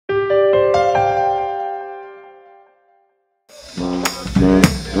Everyone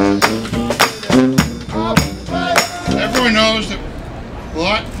knows that a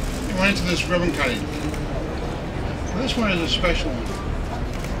lot went into this ribbon cutting. This one is a special one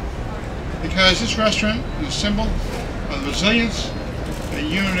because this restaurant is a symbol of the resilience and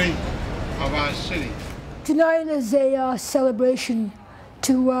unity of our city. Tonight is a celebration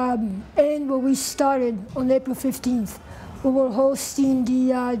to end what we started on April 15th. We were hosting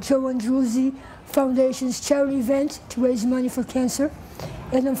the Joe and Druzy Foundation's charity event to raise money for cancer.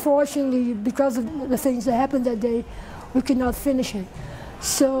 And unfortunately, because of the things that happened that day, we could not finish it.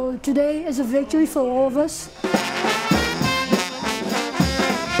 So today is a victory for all of us.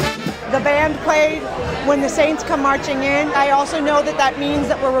 The band played When the Saints Come Marching In. I also know that that means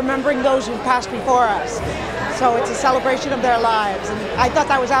that we're remembering those who passed before us. So it's a celebration of their lives. And I thought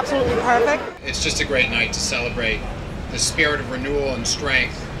that was absolutely perfect. It's just a great night to celebrate the spirit of renewal and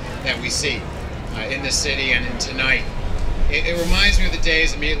strength that we see in this city and in tonight. It reminds me of the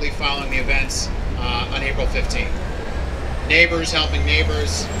days immediately following the events on April 15th. Neighbors,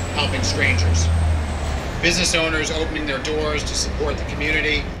 helping strangers. Business owners opening their doors to support the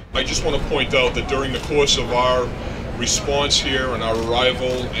community. I just want to point out that during the course of our response here and our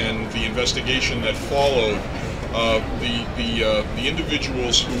arrival and the investigation that followed, the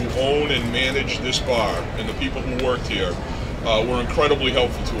individuals who own and manage this bar and the people who worked here were incredibly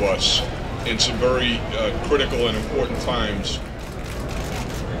helpful to us in some very critical and important times.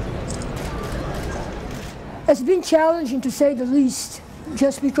 It's been challenging to say the least,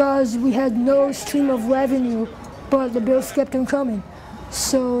 just because we had no stream of revenue, but the bills kept on coming.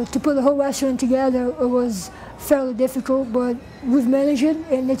 So to put the whole restaurant together, it was fairly difficult, but we've managed it,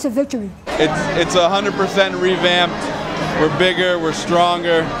 and it's a victory. It's 100% revamped. We're bigger, we're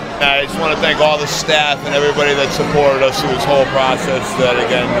stronger. I just want to thank all the staff and everybody that supported us through this whole process. That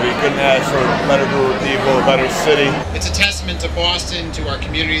again, we couldn't ask for a better group of people, a better city. It's a testament to Boston, to our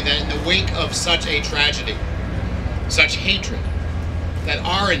community, that in the wake of such a tragedy, such hatred, that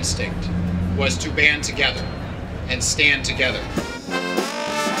our instinct was to band together and stand together.